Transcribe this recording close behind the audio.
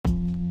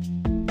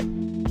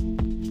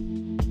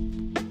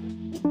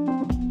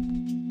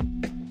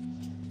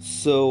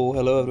So,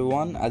 hello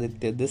everyone,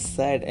 Aditya this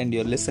side, and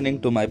you're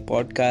listening to my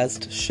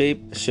podcast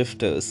Shape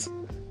Shifters.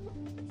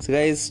 So,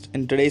 guys,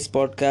 in today's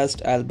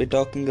podcast, I'll be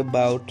talking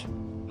about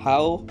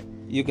how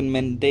you can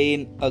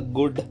maintain a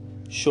good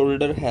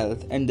shoulder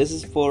health, and this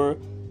is for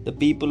the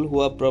people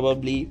who are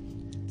probably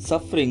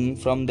suffering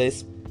from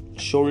this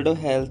shoulder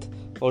health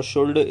or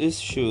shoulder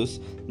issues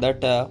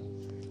that are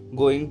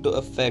going to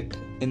affect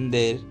in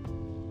their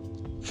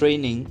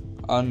training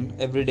on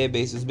everyday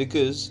basis,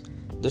 because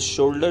the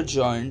shoulder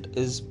joint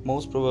is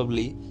most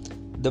probably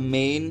the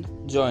main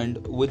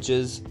joint which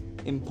is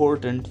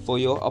important for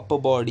your upper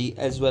body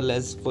as well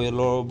as for your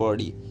lower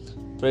body.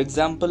 For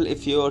example,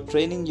 if you are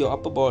training your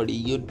upper body,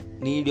 you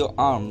need your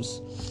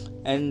arms,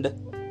 and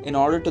in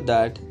order to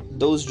that,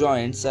 those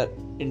joints are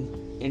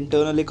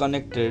internally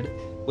connected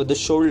with the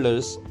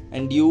shoulders,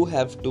 and you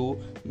have to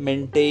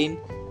maintain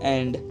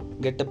and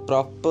get a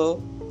proper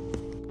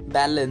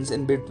balance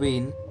in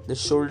between the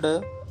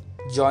shoulder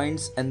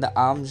joints and the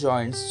arm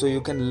joints, so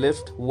you can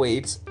lift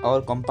weights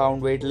or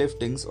compound weight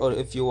liftings, or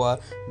if you are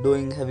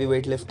doing heavy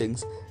weight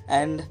liftings,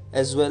 and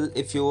as well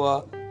if you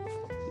are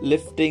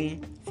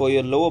lifting for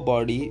your lower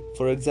body.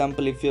 For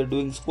example, if you're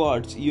doing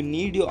squats, you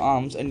need your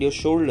arms and your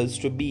shoulders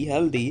to be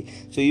healthy,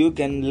 so you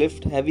can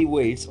lift heavy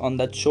weights on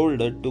that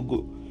shoulder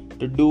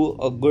to do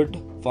a good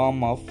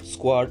form of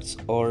squats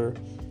or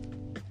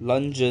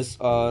lunges,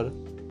 or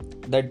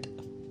that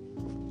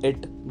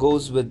it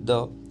goes with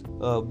the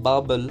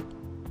barbell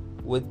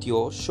with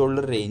your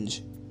shoulder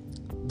range.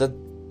 The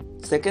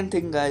second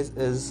thing, guys,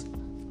 is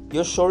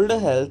your shoulder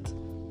health.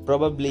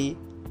 Probably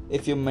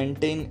if you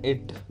maintain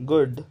it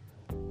good,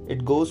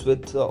 it goes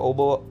with the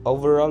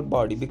overall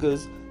body,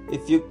 because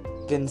if you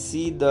can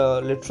see the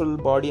literal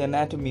body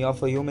anatomy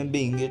of a human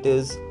being, it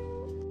is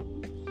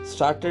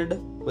started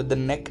with the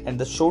neck, and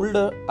the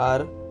shoulder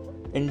are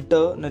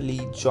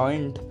internally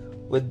joined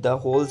with the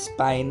whole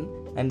spine,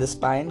 and the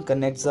spine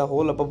connects the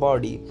whole upper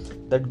body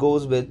that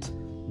goes with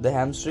the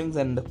hamstrings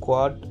and the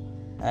quad,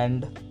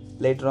 and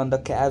later on the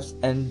calves,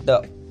 and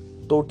the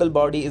total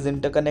body is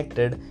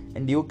interconnected,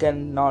 and you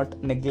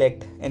cannot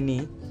neglect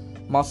any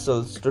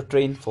muscles to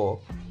train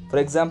for. For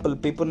example,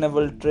 people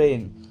never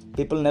train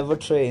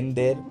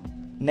their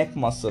neck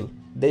muscle,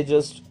 they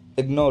just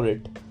ignore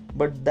it,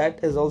 but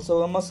that is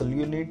also a muscle.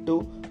 You need to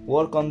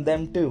work on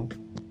them too.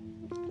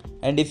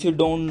 And if you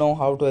don't know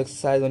how to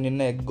exercise on your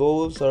neck,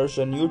 go search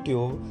on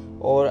YouTube,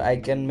 or I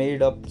can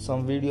made up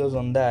some videos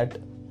on that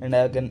and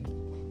I can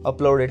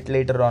upload it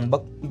later on.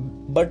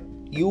 But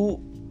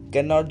you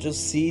cannot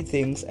just see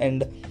things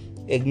and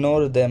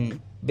ignore them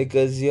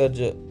because you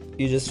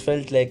just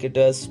felt like it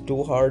was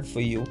too hard for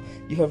you.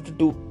 You have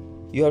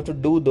to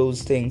do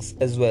those things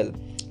as well.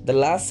 The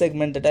last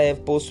segment that I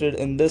have posted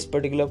in this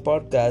particular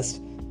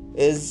podcast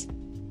is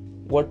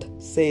what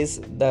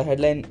says, the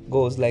headline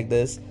goes like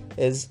this,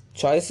 is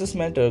choices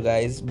matter,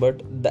 guys,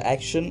 but the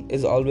action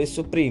is always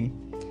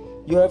supreme.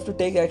 You have to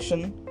take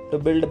action to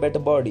build a better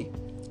body.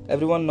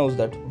 Everyone knows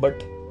that,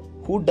 but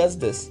who does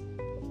this?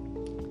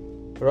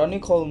 Ronnie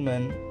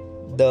Coleman,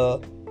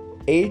 the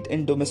 8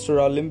 into Mr.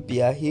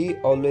 Olympia, he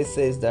always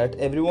says that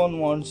everyone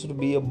wants to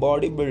be a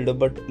bodybuilder,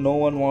 but no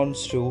one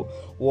wants to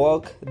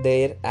work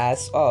their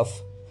ass off.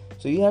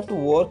 So you have to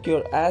work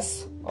your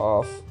ass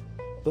off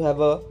to have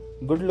a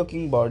good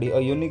looking body, a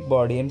unique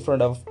body in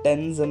front of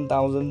tens and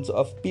thousands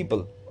of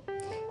people.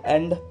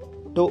 And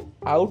to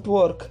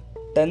outwork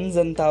tens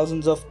and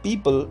thousands of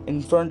people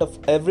in front of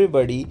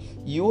everybody,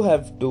 you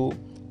have to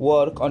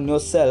work on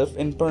yourself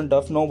in front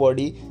of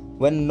nobody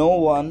when no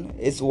one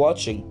is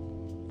watching.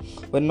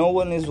 When no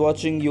one is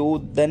watching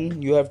you,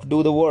 then you have to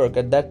do the work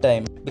at that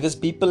time, because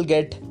people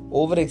get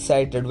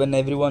overexcited when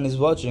everyone is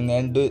watching,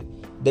 and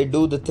they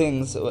do the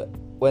things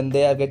when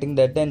they are getting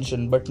the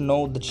attention. But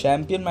no, the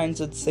champion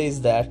mindset says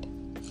that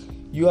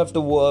you have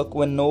to work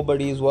when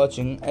nobody is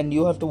watching, and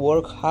you have to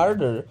work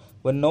harder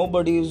when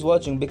nobody is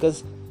watching,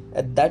 because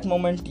at that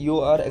moment you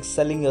are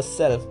excelling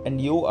yourself and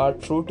you are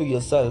true to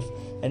yourself.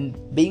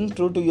 And being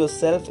true to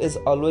yourself is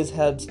always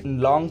helps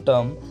in long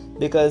term,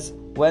 because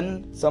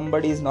when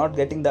somebody is not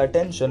getting the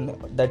attention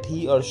that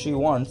he or she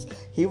wants,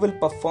 he will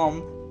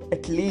perform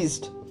at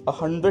least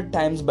 100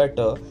 times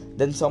better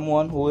than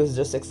someone who is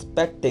just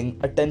expecting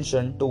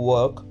attention to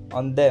work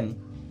on them.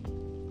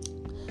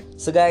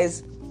 So,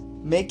 guys,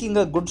 making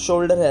a good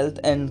shoulder health,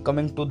 and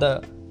coming to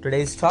the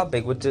today's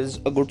topic, which is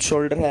a good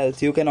shoulder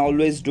health, you can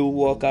always do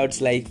workouts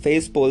like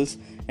Facepulls.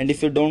 And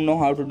if you don't know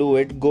how to do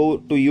it, go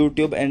to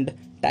YouTube and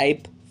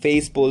type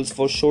Facepulls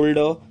for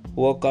shoulder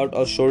workout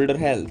or shoulder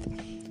health.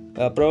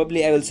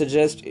 Probably I will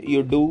suggest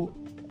you do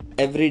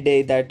every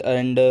day that,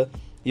 and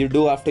you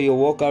do after your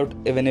workout,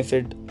 even if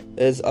it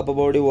is upper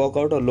body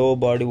workout or lower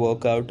body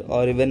workout,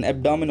 or even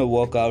abdominal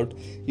workout.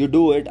 You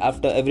do it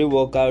after every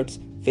workout.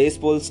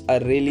 Facepulls are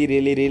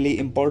really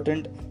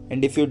important,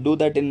 and if you do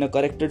that in a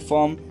corrected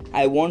form,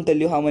 I won't tell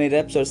you how many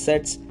reps or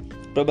sets.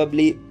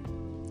 Probably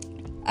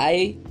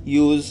I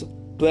use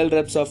 12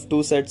 reps of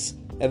 2 sets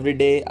every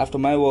day after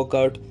my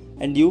workout,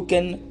 and you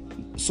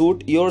can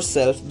suit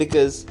yourself,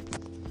 because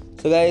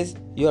so guys,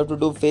 you have to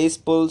do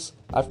Facepulls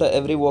after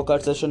every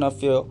workout session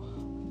of your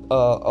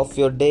of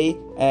your day,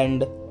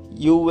 and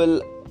you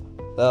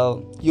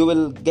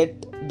will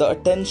get the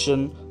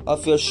attention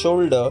of your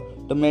shoulder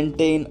to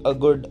maintain a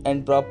good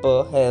and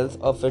proper health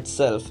of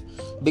itself,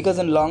 because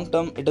in long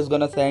term it is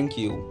gonna thank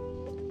you.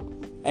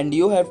 And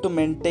you have to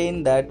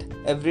maintain that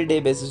everyday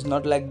basis,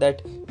 not like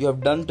that you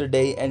have done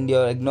today and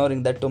you're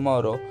ignoring that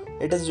tomorrow.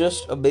 It is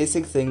just a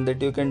basic thing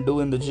that you can do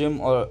in the gym,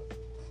 or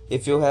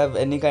if you have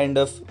any kind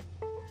of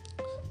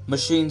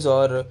machines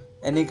or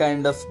any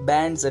kind of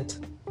bands at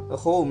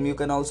home, you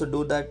can also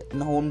do that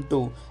in home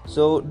too.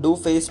 So do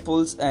face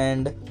pulls,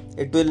 and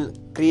it will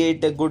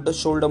create a good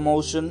shoulder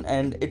motion,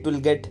 and it will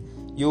get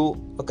you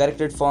a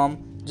corrected form.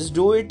 Just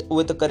do it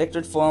with a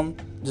corrected form.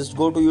 Just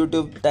go to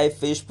YouTube, type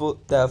face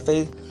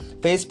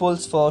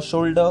pulls for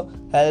shoulder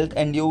health,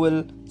 and you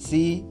will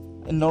see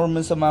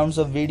enormous amounts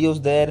of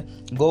videos there.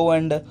 Go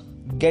and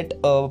get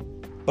a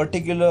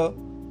particular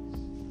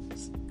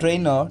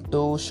trainer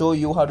to show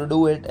you how to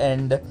do it,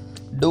 and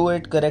do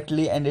it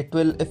correctly, and it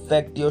will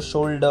affect your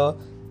shoulder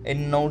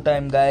in no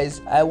time,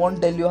 guys. I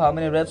won't tell you how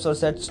many reps or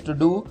sets to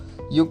do.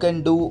 You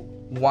can do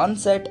one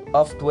set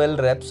of 12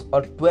 reps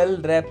or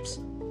 12 reps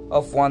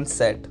of one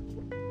set,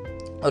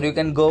 or you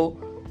can go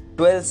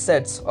 12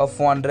 sets of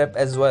one rep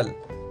as well,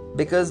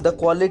 because the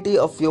quality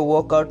of your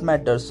workout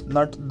matters,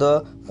 not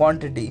the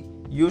quantity.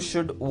 You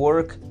should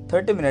work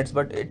 30 minutes,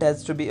 but it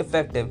has to be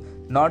effective,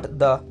 not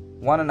the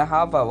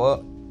 1.5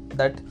 hour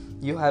that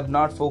you have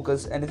not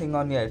focused anything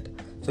on yet.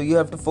 So you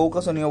have to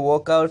focus on your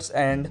workouts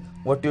and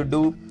what you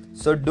do.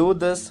 So do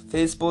this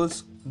face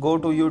pulls. Go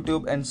to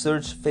YouTube and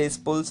search face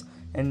pulls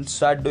and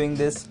start doing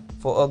this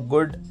for a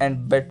good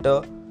and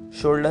better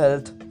shoulder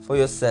health for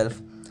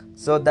yourself.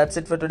 So that's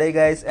it for today,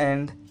 guys,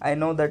 and I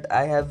know that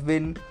I have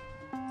been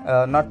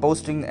not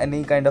posting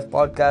any kind of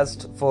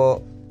podcast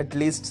for at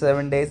least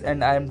 7 days,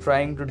 and I am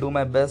trying to do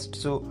my best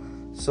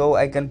so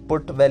I can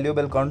put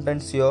valuable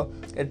contents here.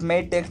 It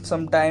may take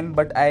some time,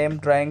 but I am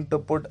trying to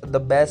put the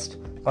best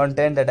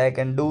content that I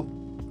can do.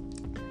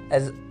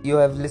 As you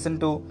have listened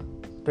to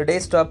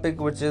today's topic,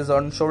 which is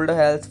on shoulder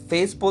health,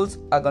 face pulls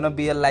are gonna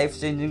be a life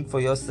changing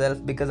for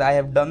yourself, because I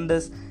have done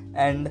this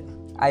and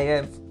I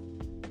have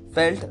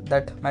felt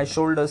that my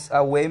shoulders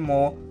are way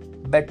more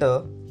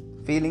better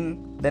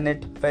feeling than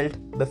it felt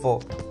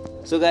before.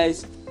 So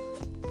guys,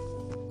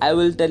 I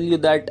will tell you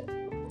that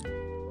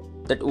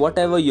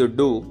whatever you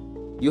do,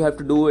 you have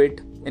to do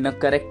it in a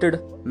corrected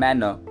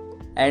manner,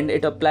 and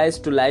it applies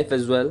to life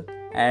as well.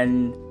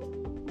 And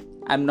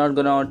I'm not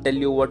gonna tell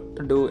you what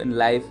to do in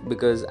life,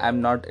 because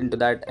I'm not into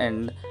that,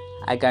 and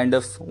I kind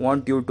of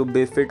want you to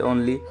be fit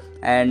only,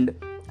 and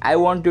I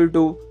want you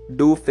to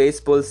do face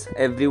pulls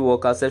every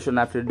workout session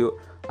after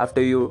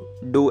you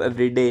do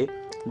every day.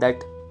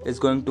 That is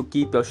going to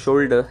keep your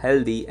shoulder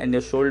healthy, and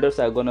your shoulders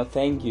are gonna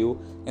thank you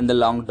in the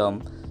long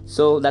term.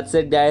 So that's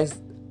it, guys.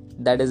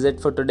 That is it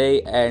for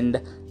today,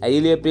 and I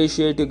really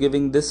appreciate you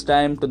giving this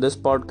time to this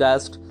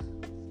podcast.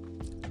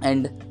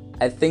 And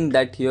I think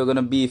that you're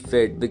gonna be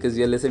fit because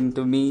you're listening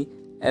to me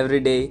every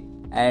day,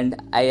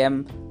 and I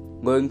am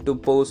going to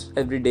post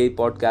every day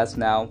podcast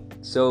now.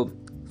 So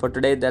for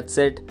today, that's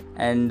it,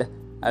 and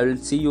I will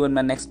see you in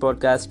my next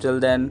podcast. Till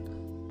then,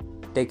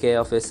 take care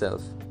of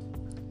yourself.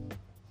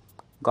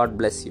 God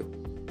bless you.